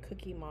called the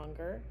Cookie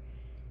Monger,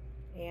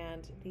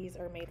 and these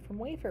are made from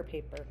wafer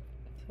paper.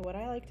 So what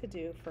I like to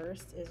do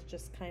first is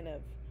just kind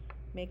of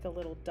make a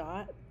little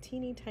dot,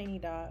 teeny tiny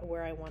dot,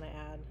 where I want to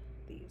add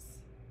these.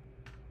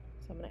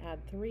 So I'm going to add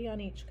 3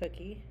 on each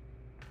cookie.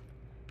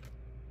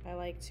 I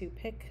like to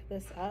pick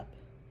this up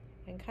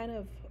and kind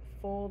of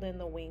fold in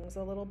the wings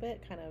a little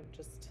bit, kind of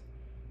just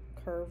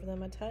curve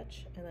them a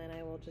touch, and then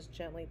I will just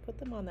gently put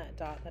them on that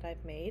dot that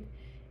I've made.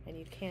 And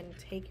you can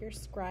take your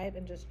scribe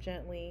and just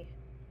gently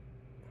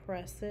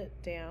press it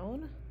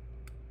down.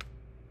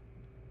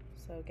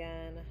 So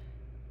again,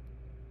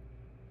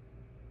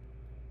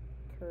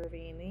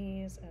 curving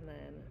these and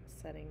then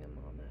setting them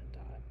on that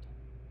dot.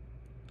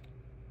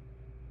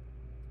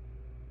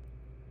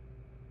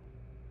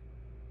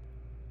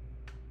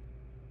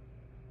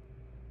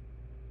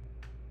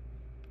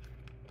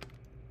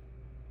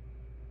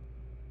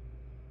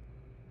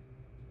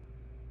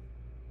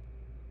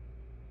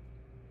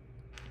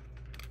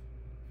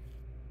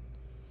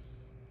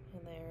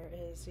 And there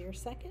is your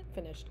second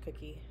finished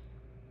cookie.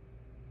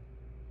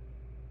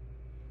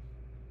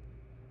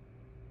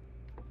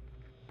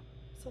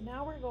 So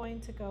now we're going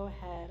to go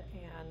ahead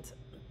and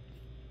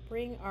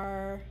bring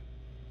our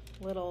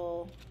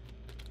little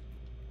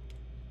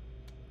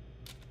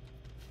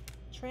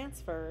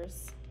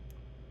transfers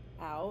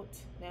out.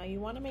 Now you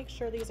want to make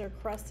sure these are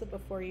crusted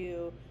before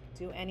you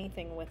do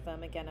anything with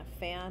them. Again, a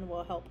fan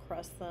will help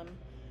crust them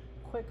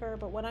quicker,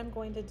 but what I'm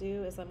going to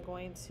do is I'm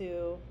going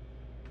to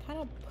kind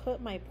of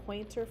put my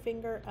pointer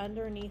finger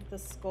underneath the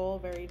skull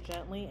very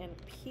gently and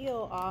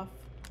peel off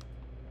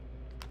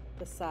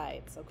the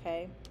sides,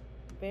 okay?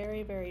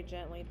 Very, very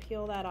gently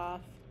peel that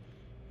off,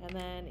 and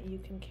then you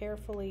can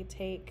carefully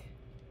take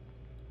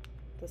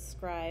the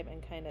scribe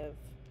and kind of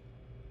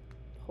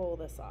pull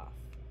this off.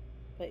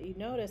 But you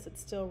notice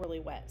it's still really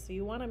wet, so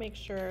you want to make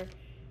sure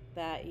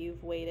that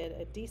you've waited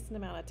a decent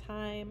amount of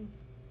time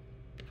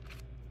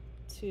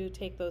to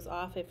take those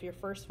off. If your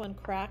first one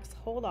cracks,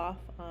 hold off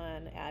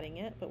on adding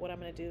it. But what I'm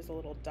going to do is a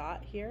little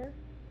dot here,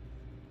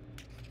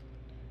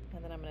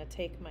 and then I'm going to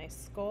take my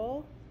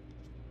skull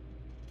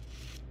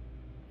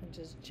and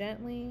just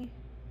gently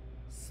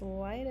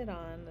slide it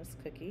on this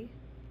cookie,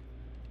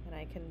 and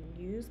I can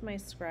use my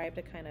scribe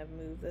to kind of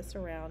move this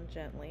around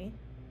gently.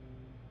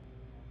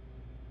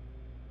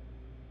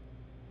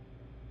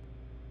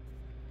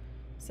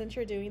 Since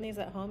you're doing these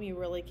at home, you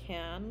really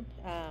can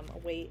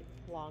wait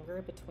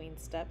longer between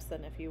steps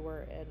than if you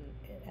were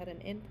at an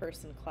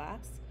in-person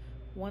class.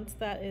 Once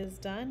that is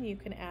done, you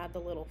can add the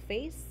little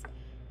face.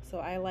 So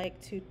I like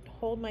to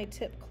hold my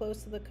tip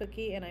close to the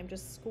cookie, and I'm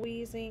just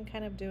squeezing,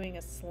 kind of doing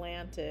a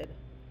slanted,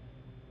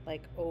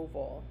 like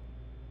oval.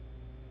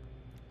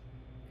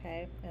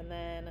 Okay, and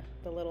then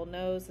the little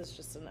nose is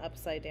just an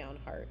upside down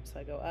heart. So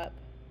I go up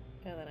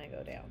and then I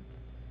go down.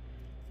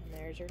 And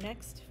there's your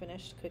next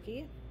finished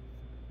cookie.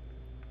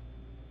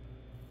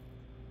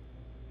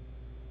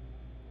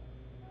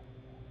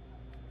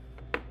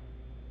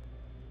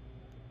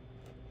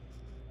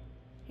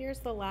 Here's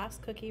the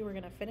last cookie we're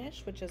going to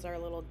finish, which is our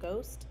little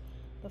ghost.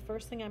 The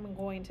first thing I'm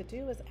going to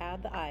do is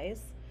add the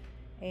eyes.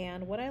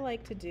 And what I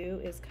like to do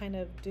is kind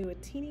of do a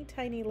teeny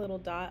tiny little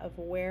dot of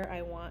where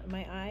I want my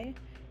eye.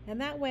 And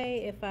that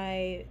way, if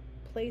I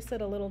place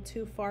it a little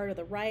too far to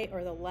the right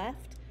or the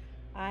left,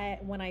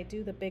 when I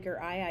do the bigger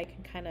eye, I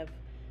can kind of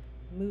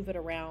move it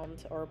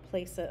around or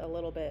place it a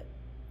little bit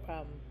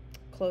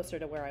closer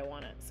to where I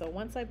want it. So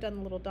once I've done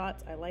the little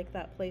dots, I like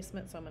that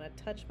placement, so I'm going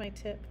to touch my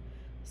tip,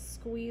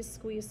 squeeze,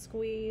 squeeze,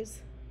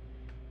 squeeze,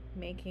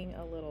 making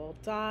a little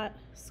dot,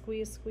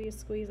 squeeze, squeeze,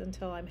 squeeze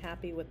until I'm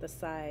happy with the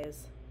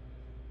size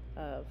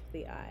of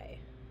the eye.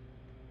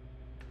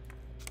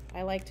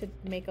 I like to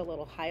make a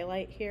little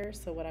highlight here,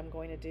 so what I'm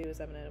going to do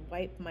is I'm going to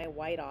wipe my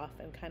white off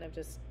and kind of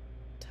just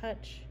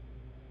touch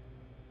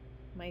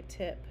my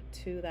tip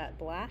to that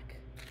black.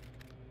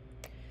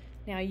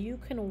 Now you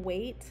can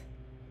wait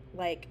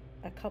like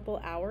a couple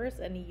hours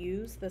and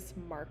use this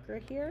marker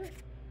here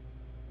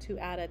to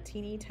add a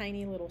teeny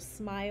tiny little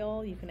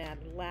smile. You can add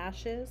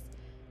lashes,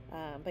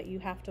 but you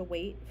have to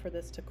wait for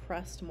this to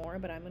crust more.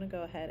 But I'm going to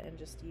go ahead and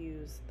just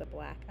use the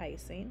black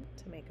icing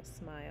to make a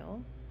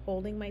smile,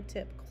 holding my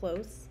tip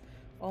close,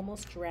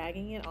 almost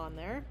dragging it on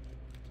there.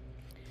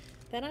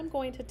 Then I'm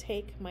going to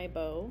take my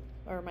bow,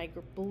 or my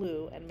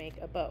blue, and make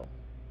a bow.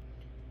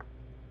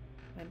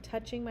 I'm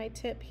touching my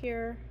tip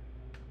here,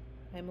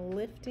 I'm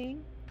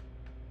lifting,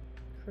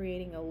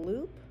 creating a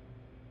loop,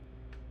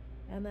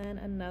 and then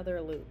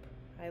another loop.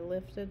 I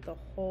lifted the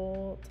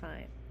whole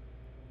time.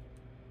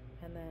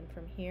 And then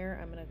from here,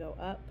 I'm going to go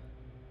up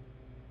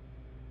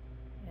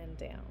and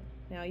down.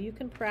 Now you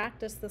can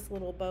practice this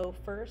little bow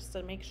first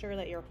and make sure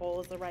that your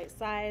hole is the right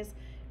size.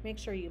 Make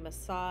sure you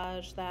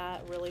massage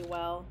that really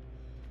well.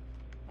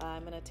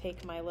 I'm going to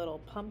take my little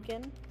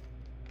pumpkin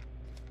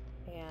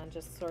and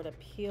just sort of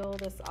peel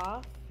this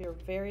off. If you're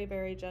very,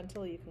 very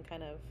gentle, you can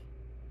kind of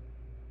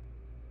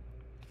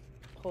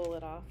pull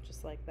it off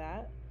just like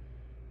that.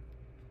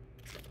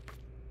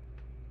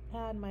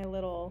 Add my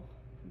little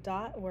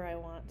dot where I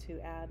want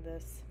to add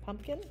this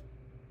pumpkin.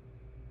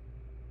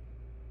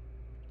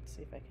 Let's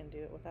see if I can do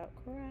it without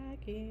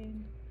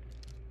cracking.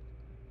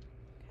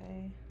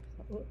 Okay,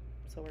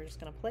 so we're just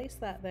going to place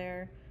that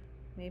there,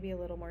 maybe a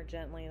little more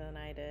gently than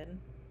I did.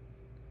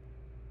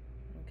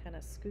 And kind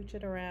of scooch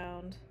it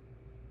around.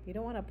 You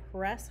don't want to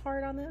press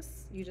hard on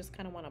this, you just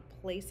kind of want to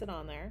place it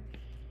on there.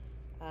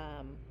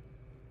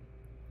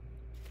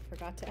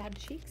 Forgot to add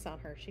cheeks on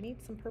her. She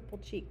needs some purple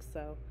cheeks,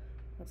 so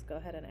let's go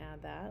ahead and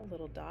add that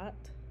little dot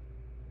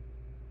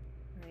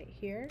right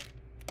here.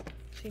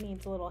 She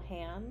needs little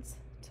hands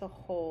to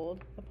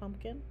hold the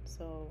pumpkin,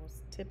 so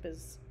tip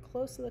is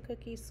close to the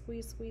cookie,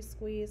 squeeze, squeeze,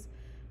 squeeze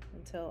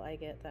until I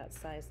get that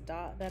size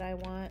dot that I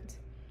want.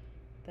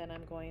 Then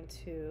I'm going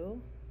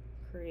to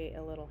create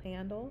a little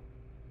handle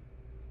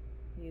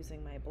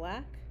using my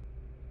black.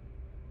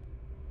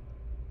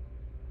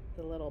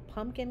 The little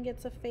pumpkin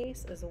gets a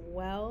face as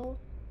well.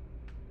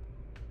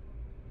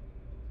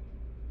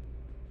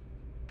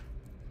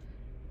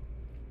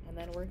 And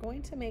then we're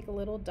going to make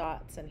little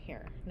dots in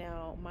here.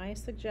 Now, my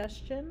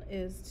suggestion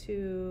is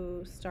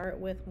to start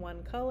with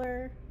one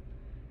color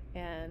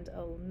and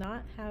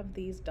not have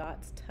these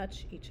dots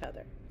touch each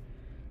other.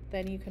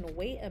 Then you can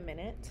wait a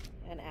minute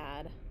and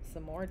add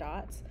some more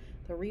dots.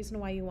 The reason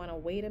why you want to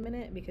wait a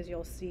minute, because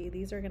you'll see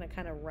these are going to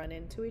kind of run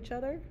into each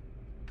other.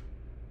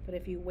 But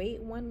if you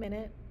wait 1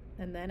 minute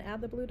and then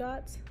add the blue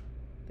dots,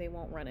 they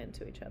won't run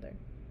into each other.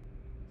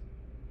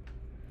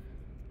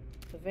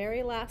 The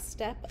very last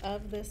step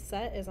of this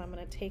set is I'm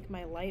going to take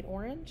my light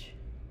orange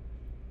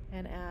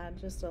and add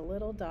just a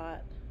little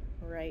dot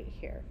right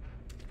here.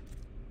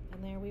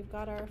 And there we've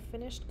got our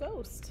finished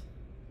ghost.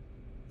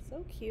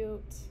 So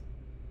cute.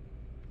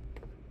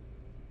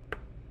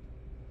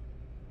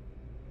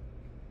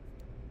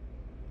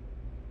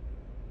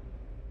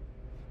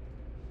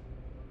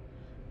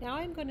 Now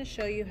I'm going to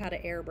show you how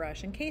to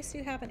airbrush. In case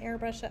you have an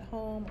airbrush at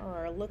home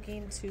or are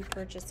looking to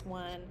purchase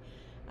one,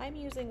 I'm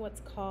using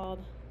what's called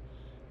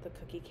the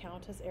Cookie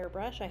Countess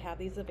airbrush. I have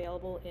these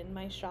available in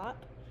my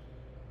shop.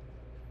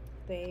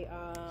 They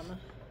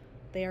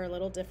are a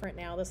little different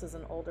now. This is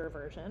an older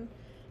version.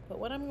 But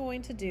what I'm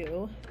going to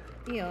do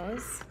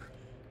is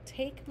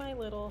take my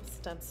little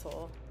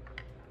stencil.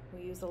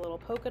 We use a little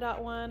polka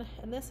dot one,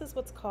 and this is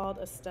what's called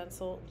a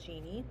stencil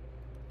genie.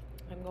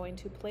 I'm going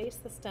to place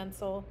the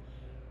stencil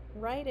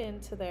right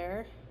into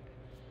there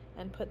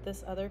and put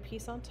this other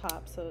piece on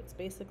top, so it's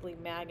basically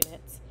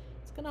magnets.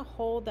 It's going to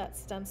hold that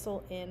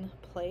stencil in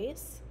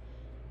place,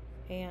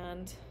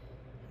 and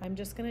I'm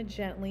just going to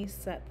gently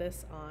set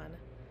this on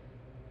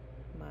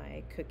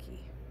my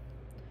cookie.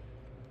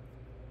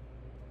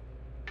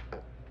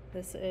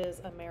 This is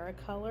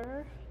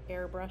AmeriColor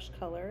airbrush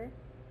color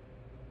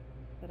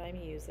that I'm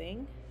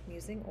using. I'm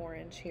using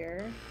orange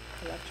here,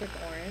 electric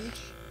orange.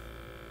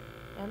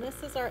 And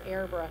this is our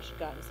airbrush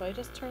gun. So I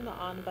just turn the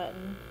on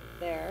button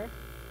there.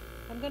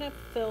 I'm going to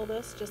fill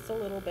this just a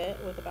little bit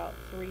with about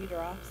 3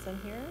 drops in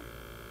here.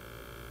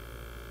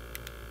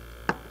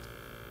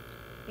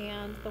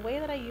 And the way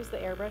that I use the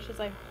airbrush is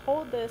I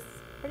hold this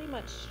pretty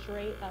much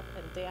straight up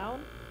and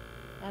down,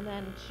 and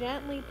then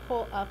gently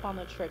pull up on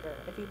the trigger.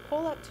 If you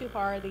pull up too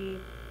hard,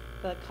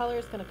 the color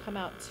is going to come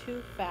out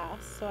too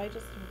fast. So I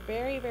just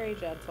very, very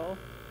gentle,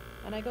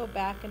 and I go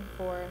back and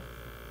forth,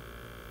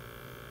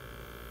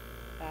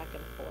 back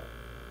and forth.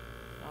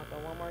 I'll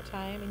go one more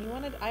time,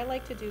 and I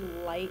like to do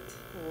light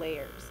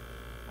layers.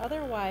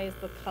 Otherwise,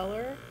 the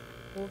color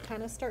will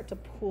kind of start to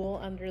pool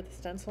under the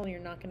stencil, and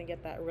you're not going to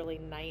get that really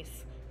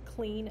nice,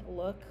 clean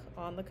look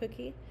on the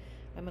cookie.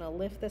 I'm going to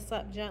lift this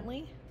up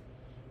gently,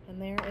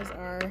 and there is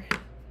our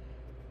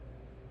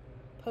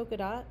polka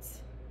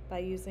dots by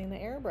using the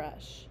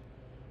airbrush.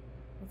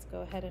 Let's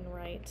go ahead and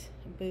write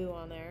boo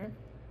on there.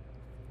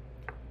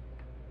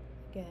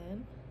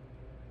 Again,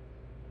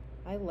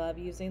 I love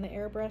using the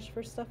airbrush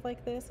for stuff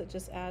like this. It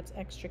just adds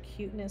extra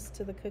cuteness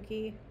to the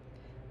cookie.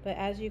 But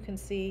as you can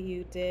see,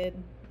 you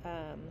did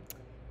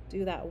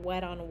do that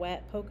wet on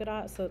wet polka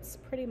dot, so it's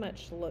pretty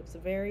much looks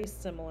very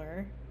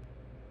similar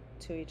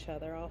to each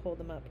other. I'll hold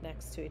them up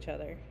next to each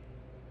other.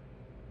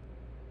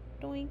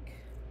 Doink.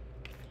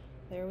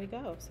 There we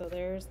go. So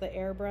there's the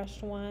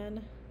airbrushed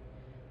one,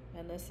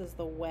 and this is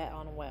the wet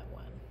on wet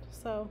one.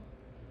 So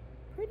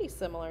pretty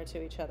similar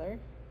to each other,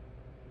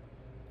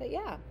 but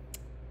yeah.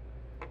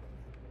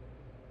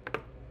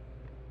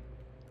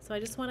 So I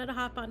just wanted to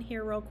hop on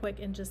here real quick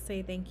and just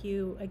say thank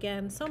you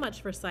again so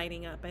much for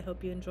signing up. I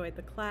hope you enjoyed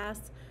the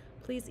class.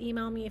 Please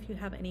email me if you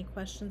have any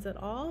questions at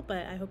all,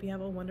 but I hope you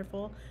have a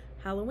wonderful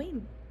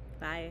Halloween.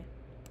 Bye.